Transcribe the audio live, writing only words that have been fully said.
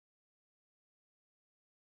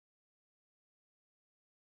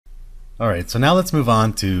Alright, so now let's move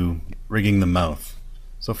on to rigging the mouth.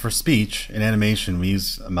 So for speech, in animation, we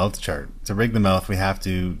use a mouth chart. To rig the mouth, we have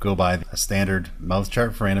to go by a standard mouth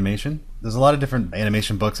chart for animation. There's a lot of different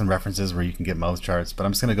animation books and references where you can get mouth charts, but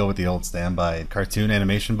I'm just going to go with the old standby cartoon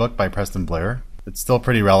animation book by Preston Blair. It's still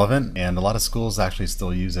pretty relevant, and a lot of schools actually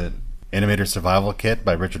still use it. Animator Survival Kit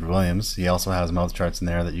by Richard Williams. He also has mouth charts in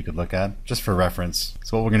there that you could look at, just for reference.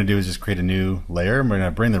 So what we're going to do is just create a new layer, and we're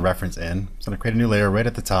going to bring the reference in. So I'm going to create a new layer right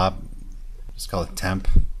at the top. Just call it temp,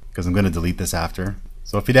 because I'm going to delete this after.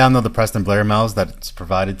 So if you download the Preston Blair mouse that's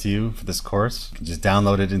provided to you for this course, you can just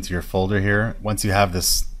download it into your folder here. Once you have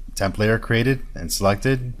this temp layer created and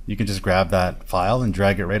selected, you can just grab that file and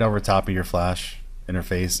drag it right over top of your Flash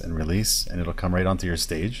interface and release, and it'll come right onto your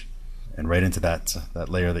stage and right into that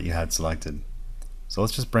layer that you had selected. So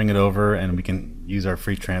let's just bring it over, and we can use our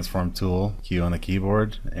free transform tool, Q on the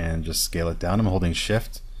keyboard, and just scale it down. I'm holding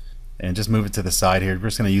shift and just move it to the side here. We're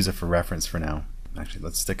just going to use it for reference for now. Actually,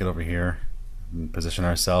 let's stick it over here and position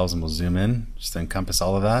ourselves, and we'll zoom in just to encompass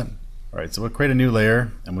all of that. Alright, so we'll create a new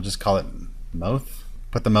layer, and we'll just call it mouth.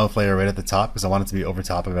 Put the mouth layer right at the top because I want it to be over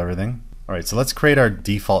top of everything. Alright, so let's create our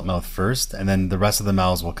default mouth first, and then the rest of the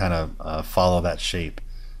mouths will kind of follow that shape.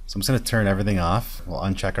 So I'm just going to turn everything off. We'll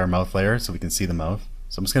uncheck our mouth layer so we can see the mouth.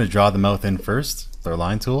 So I'm just going to draw the mouth in first with our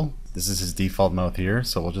line tool. This is his default mouth here,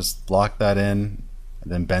 so we'll just block that in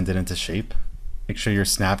and then bend it into shape. Make sure your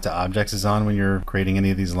snap to objects is on when you're creating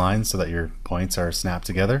any of these lines so that your points are snapped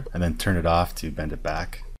together, and then turn it off to bend it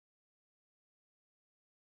back.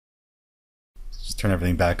 Just turn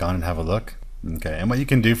everything back on and have a look. Okay, and what you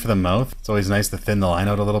can do for the mouth, it's always nice to thin the line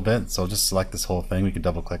out a little bit, so just select this whole thing. We can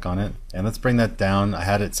double click on it, and let's bring that down. I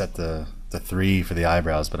had it set to 3 for the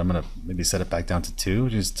eyebrows, but I'm going to maybe set it back down to 2.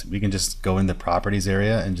 We can just go in the properties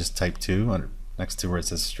area and just type 2 next to where it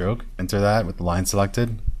says stroke. Enter that with the line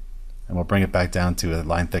selected, and we'll bring it back down to a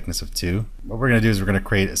line thickness of 2. What we're going to do is we're going to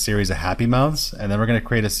create a series of happy mouths, and then we're going to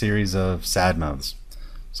create a series of sad mouths.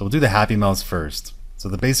 So we'll do the happy mouths first. So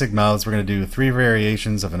the basic mouths, we're going to do 3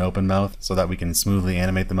 variations of an open mouth so that we can smoothly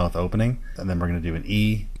animate the mouth opening. And then we're going to do an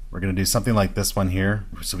E. We're going to do something like this one here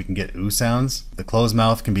so we can get ooh sounds. The closed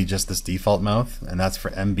mouth can be just this default mouth, and that's for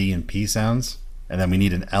M, B, and P sounds. And then we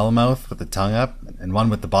need an L mouth with the tongue up, and one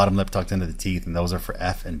with the bottom lip tucked into the teeth, and those are for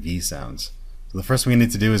F and V sounds. So the first thing we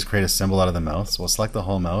need to do is create a symbol out of the mouth. So we'll select the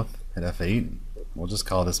whole mouth, hit F8. We'll just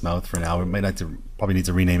call this mouth for now. We might probably need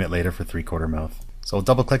to rename it later for 3/4 mouth. So we'll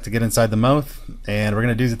double click to get inside the mouth, and we're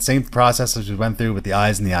going to do the same process as we went through with the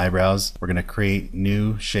eyes and the eyebrows. We're going to create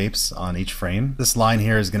new shapes on each frame. This line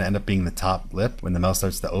here is going to end up being the top lip when the mouth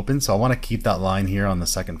starts to open, so I want to keep that line here on the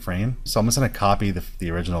second frame. So I'm just going to copy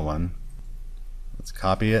the original one. Let's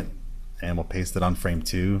copy it, and we'll paste it on frame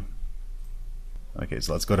 2. Okay,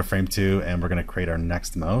 so let's go to frame 2, and we're going to create our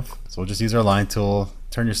next mouth. So we'll just use our line tool,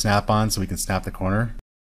 turn your snap on so we can snap the corner.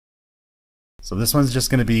 So this one's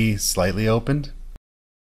just going to be slightly opened.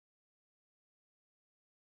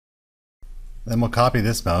 Then we'll copy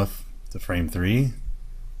this mouth to frame 3,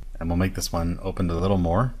 and we'll make this one opened a little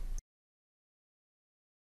more.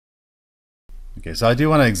 Okay, so I do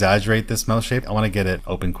want to exaggerate this mouth shape. I want to get it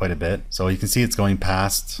open quite a bit. So you can see it's going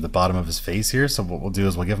past the bottom of his face here. So what we'll do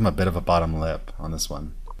is we'll give him a bit of a bottom lip on this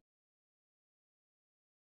one.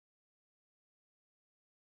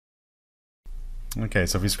 Okay,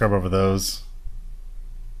 so if we scrub over those.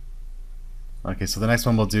 Okay, so the next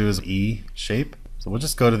one we'll do is E shape. So we'll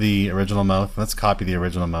just go to the original mouth. Let's copy the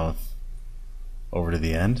original mouth over to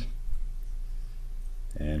the end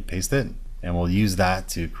and paste it. And we'll use that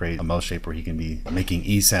to create a mouth shape where he can be making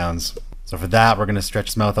E sounds. So for that, we're going to stretch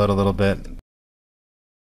his mouth out a little bit.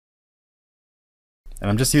 And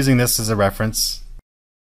I'm just using this as a reference.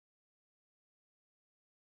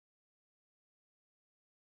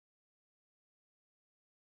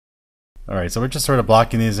 Alright, so we're just sort of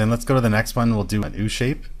blocking these in. Let's go to the next one. We'll do an ooh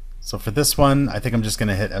shape. So for this one, I think I'm just going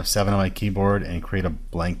to hit F7 on my keyboard and create a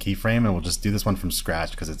blank keyframe, and we'll just do this one from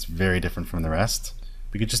scratch because it's very different from the rest.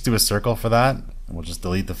 We could just do a circle for that, and we'll just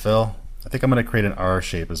delete the fill. I think I'm going to create an R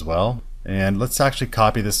shape as well. And let's actually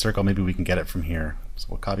copy this circle. Maybe we can get it from here. So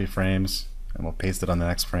we'll copy frames, and we'll paste it on the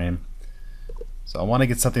next frame. So I want to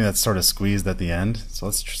get something that's sort of squeezed at the end. So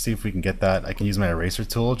let's see if we can get that. I can use my eraser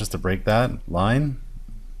tool just to break that line.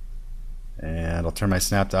 And I'll turn my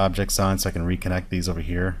snap to objects on so I can reconnect these over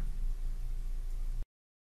here.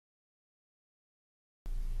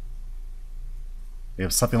 We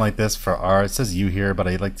have something like this for R. It says U here, but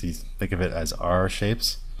I like to think of it as R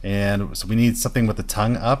shapes. And so we need something with the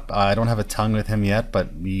tongue up. I don't have a tongue with him yet,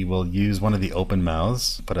 but we will use one of the open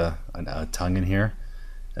mouths. Put a tongue in here.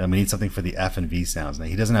 And then we need something for the F and V sounds. Now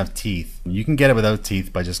he doesn't have teeth. You can get it without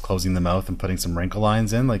teeth by just closing the mouth and putting some wrinkle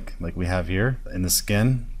lines in like we have here in the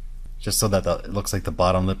skin, just so that it looks like the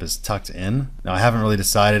bottom lip is tucked in. Now I haven't really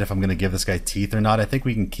decided if I'm going to give this guy teeth or not. I think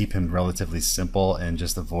we can keep him relatively simple and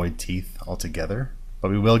just avoid teeth altogether, but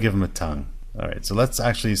we will give him a tongue. Alright, so let's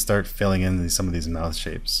actually start filling in some of these mouth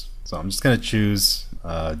shapes. So I'm just going to choose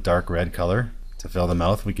a dark red color to fill the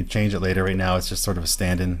mouth. We can change it later. Right now it's just sort of a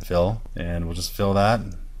stand-in fill, and we'll just fill that.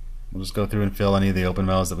 We'll just go through and fill any of the open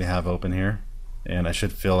mouths that we have open here, and I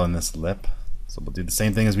should fill in this lip. So we'll do the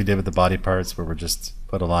same thing as we did with the body parts, where we'll just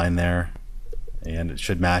put a line there, and it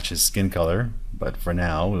should match his skin color, but for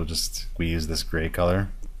now we use this gray color.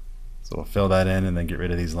 So we'll fill that in and then get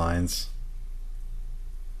rid of these lines.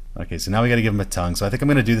 Okay, so now we got to give him a tongue. So I think I'm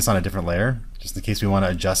going to do this on a different layer, just in case we want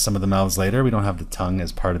to adjust some of the mouths later. We don't have the tongue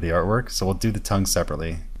as part of the artwork, so we'll do the tongue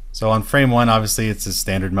separately. So on frame 1, obviously it's a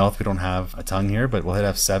standard mouth. We don't have a tongue here, but we'll hit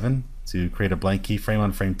F7 to create a blank keyframe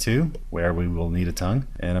on frame 2, where we will need a tongue.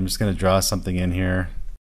 And I'm just going to draw something in here.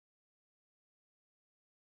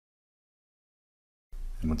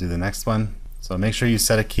 And we'll do the next one. So make sure you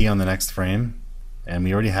set a key on the next frame. And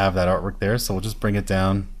we already have that artwork there, so we'll just bring it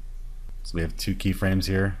down. So we have 2 keyframes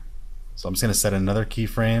here. So I'm just going to set another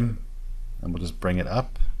keyframe, and we'll just bring it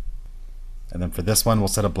up. And then for this one, we'll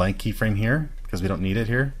set a blank keyframe here, because we don't need it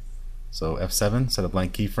here. So F7, set a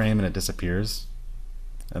blank keyframe, and it disappears.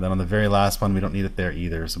 And then on the very last one, we don't need it there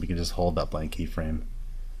either, so we can just hold that blank keyframe.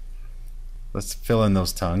 Let's fill in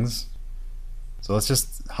those tongues. So let's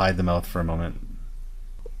just hide the mouth for a moment.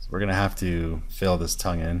 So we're going to have to fill this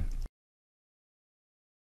tongue in.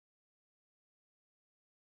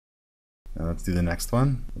 Now let's do the next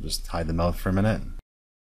one. We'll just hide the mouth for a minute.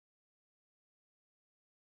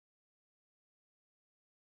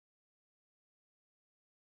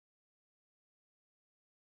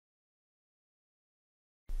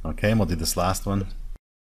 Okay, and we'll do this last one.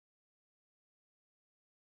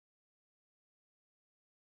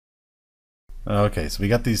 Okay, so we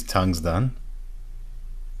got these tongues done.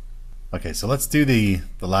 Okay, so let's do the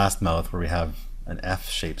last mouth, where we have an F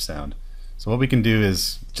shape sound. So what we can do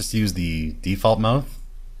is just use the default mouth,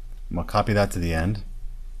 and we'll copy that to the end.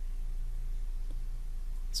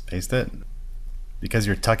 Let's paste it. Because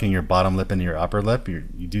you're tucking your bottom lip into your upper lip, you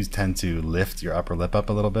do tend to lift your upper lip up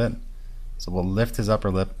a little bit. So we'll lift his upper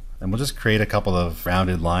lip, and we'll just create a couple of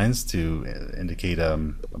rounded lines to indicate a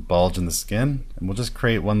bulge in the skin. And we'll just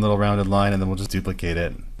create one little rounded line, and then we'll just duplicate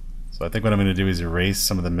it. So I think what I'm going to do is erase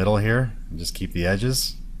some of the middle here and just keep the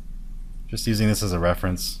edges. Just using this as a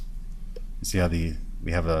reference. You see how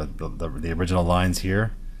we have the original lines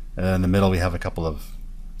here, and then in the middle we have a couple of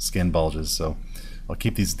skin bulges. So I'll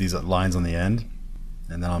keep these lines on the end,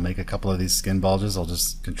 and then I'll make a couple of these skin bulges. I'll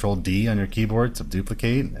just Control D on your keyboard to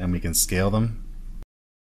duplicate, and we can scale them.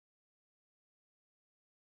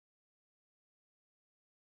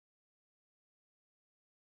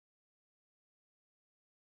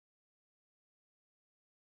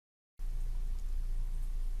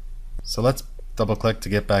 So let's double click to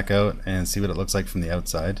get back out and see what it looks like from the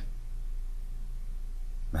outside.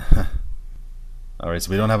 Alright, so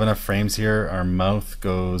we don't have enough frames here. Our mouth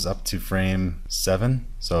goes up to frame 7.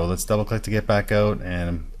 So let's double click to get back out,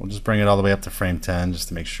 and we'll just bring it all the way up to frame 10 just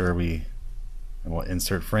to make sure and we'll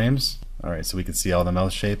insert frames. Alright, so we can see all the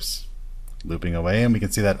mouth shapes looping away, and we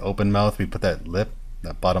can see that open mouth. We put that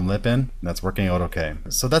bottom lip in, and that's working out okay.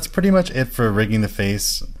 So that's pretty much it for rigging the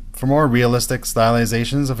face. For more realistic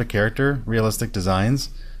stylizations of a character, realistic designs,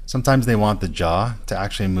 sometimes they want the jaw to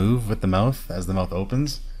actually move with the mouth as the mouth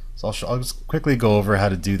opens. So I'll just quickly go over how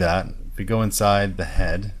to do that. If we go inside the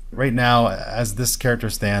head, right now as this character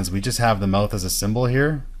stands, we just have the mouth as a symbol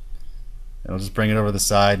here. And I'll just bring it over the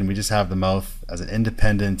side, and we just have the mouth as an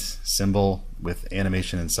independent symbol with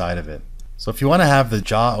animation inside of it. So if you want to have the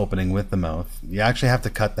jaw opening with the mouth, you actually have to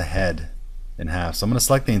cut the head in half. So I'm going to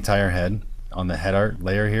select the entire head on the head art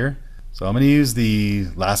layer here. So I'm going to use the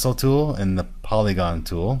lasso tool and the polygon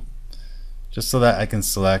tool, just so that I can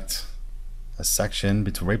select a section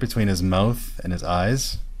right between his mouth and his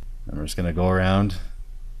eyes. And we're just going to go around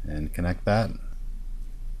and connect that.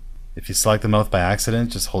 If you select the mouth by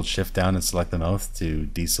accident, just hold shift down and select the mouth to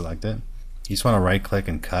deselect it. You just want to right click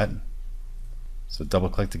and cut. So double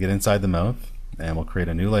click to get inside the mouth, and we'll create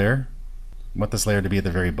a new layer. I want this layer to be at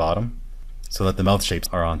the very bottom, so that the mouth shapes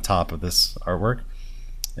are on top of this artwork.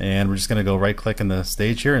 And we're just going to go right click in the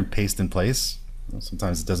stage here and paste in place.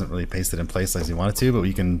 Sometimes it doesn't really paste it in place as you want it to, but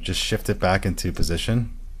you can just shift it back into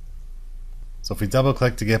position. So if we double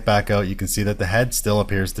click to get back out, you can see that the head still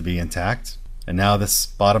appears to be intact, and now this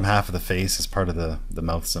bottom half of the face is part of the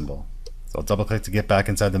mouth symbol. So I'll double click to get back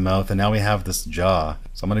inside the mouth, and now we have this jaw.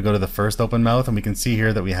 So I'm going to go to the first open mouth, and we can see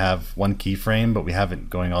here that we have one keyframe, but we have it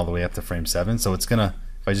going all the way up to frame 7. So it's gonna,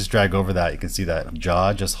 if I just drag over that, you can see that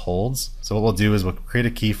jaw just holds. So what we'll do is we'll create a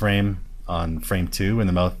keyframe on frame 2, and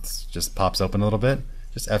the mouth just pops open a little bit.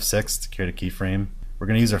 Just F6 to create a keyframe. We're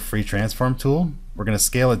going to use our free transform tool. We're going to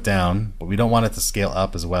scale it down, but we don't want it to scale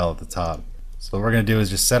up as well at the top. So what we're going to do is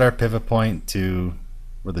just set our pivot point to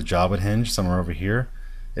where the jaw would hinge, somewhere over here.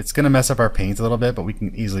 It's going to mess up our paint a little bit, but we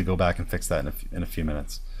can easily go back and fix that in a few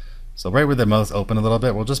minutes. So right where the mouth's open a little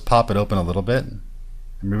bit, we'll just pop it open a little bit. And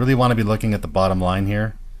we really want to be looking at the bottom line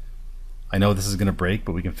here. I know this is going to break,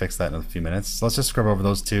 but we can fix that in a few minutes. So let's just scrub over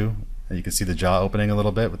those two, and you can see the jaw opening a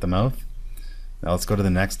little bit with the mouth. Now let's go to the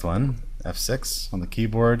next one, F6 on the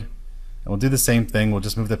keyboard, and we'll do the same thing. We'll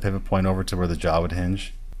just move the pivot point over to where the jaw would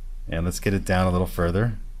hinge, and let's get it down a little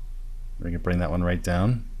further. We can bring that one right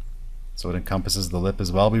down so it encompasses the lip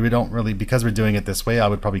as well. We don't really, because we're doing it this way, I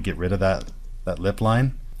would probably get rid of that lip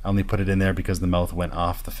line. I only put it in there because the mouth went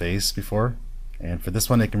off the face before. And for this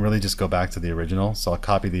one, it can really just go back to the original. So I'll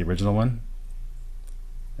copy the original one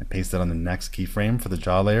and paste it on the next keyframe for the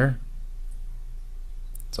jaw layer.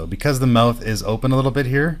 So because the mouth is open a little bit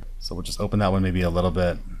here, so we'll just open that one maybe a little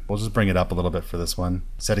bit. We'll just bring it up a little bit for this one.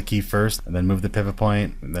 Set a key first, and then move the pivot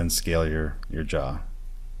point, and then scale your jaw.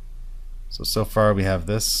 So far we have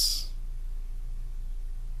this.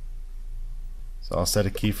 So I'll set a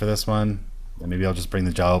key for this one, and maybe I'll just bring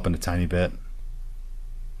the jaw open a tiny bit.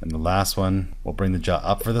 And the last one, we'll bring the jaw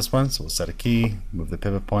up for this one, so we'll set a key, move the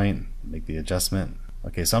pivot point, make the adjustment.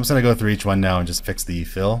 Okay, so I'm just going to go through each one now and just fix the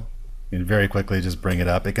fill. You can very quickly just bring it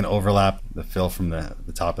up. It can overlap the fill from the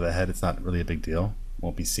top of the head. It's not really a big deal.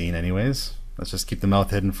 Won't be seen anyways. Let's just keep the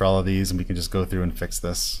mouth hidden for all of these, and we can just go through and fix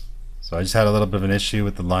this. So I just had a little bit of an issue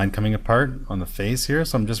with the line coming apart on the face here,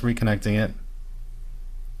 so I'm just reconnecting it.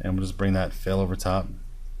 And we'll just bring that fill over top.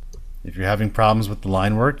 If you're having problems with the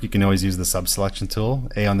line work, you can always use the subselection tool,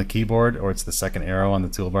 A on the keyboard, or it's the second arrow on the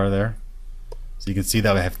toolbar there. So you can see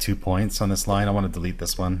that we have 2 points on this line. I want to delete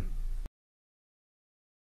this one.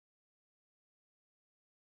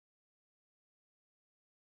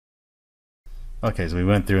 Okay, so we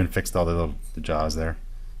went through and fixed all the jaws there.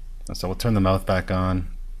 So we'll turn the mouth back on.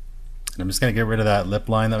 And I'm just going to get rid of that lip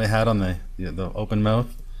line that we had on the open mouth.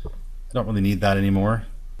 I don't really need that anymore.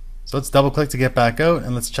 So let's double click to get back out,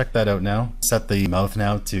 and let's check that out now. Set the mouth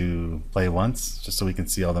now to play once, just so we can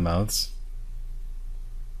see all the mouths.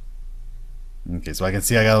 Okay, so I can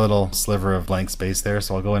see I got a little sliver of blank space there,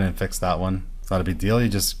 so I'll go in and fix that one. It's not a big deal. You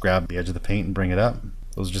just grab the edge of the paint and bring it up.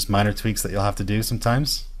 Those are just minor tweaks that you'll have to do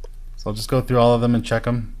sometimes. So I'll just go through all of them and check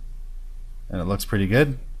them, and it looks pretty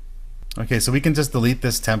good. Okay, so we can just delete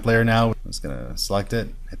this temp layer now. I'm just gonna select it,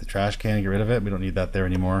 hit the trash can and get rid of it. We don't need that there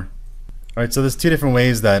anymore. Alright, so there's two different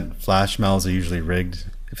ways that flash smells are usually rigged.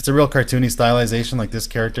 If it's a real cartoony stylization like this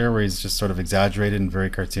character where he's just sort of exaggerated and very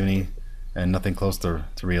cartoony and nothing close to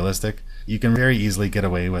realistic, you can very easily get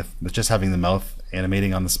away with just having the mouth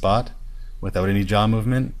animating on the spot without any jaw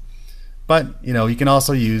movement. But, you know, you can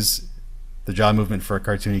also use the jaw movement for a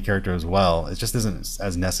cartoony character as well. It just isn't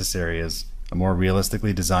as necessary as a more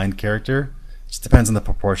realistically designed character. It just depends on the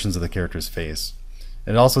proportions of the character's face.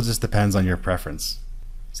 It also just depends on your preference.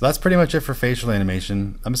 So that's pretty much it for facial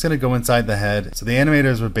animation. I'm just going to go inside the head. So the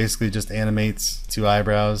animators would basically just animate 2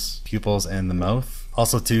 eyebrows, pupils, and the mouth.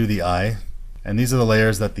 Also to the eye. And these are the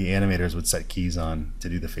layers that the animators would set keys on to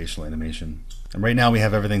do the facial animation. And right now we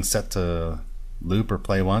have everything set to loop or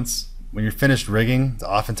play once. When you're finished rigging,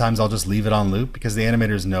 oftentimes I'll just leave it on loop because the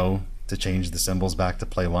animators know to change the symbols back to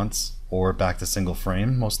play once or back to single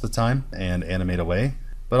frame most of the time and animate away.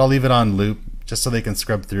 But I'll leave it on loop just so they can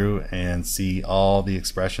scrub through and see all the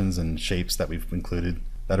expressions and shapes that we've included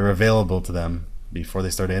that are available to them before they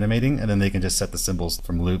start animating, and then they can just set the symbols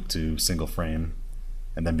from loop to single frame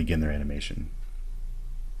and then begin their animation.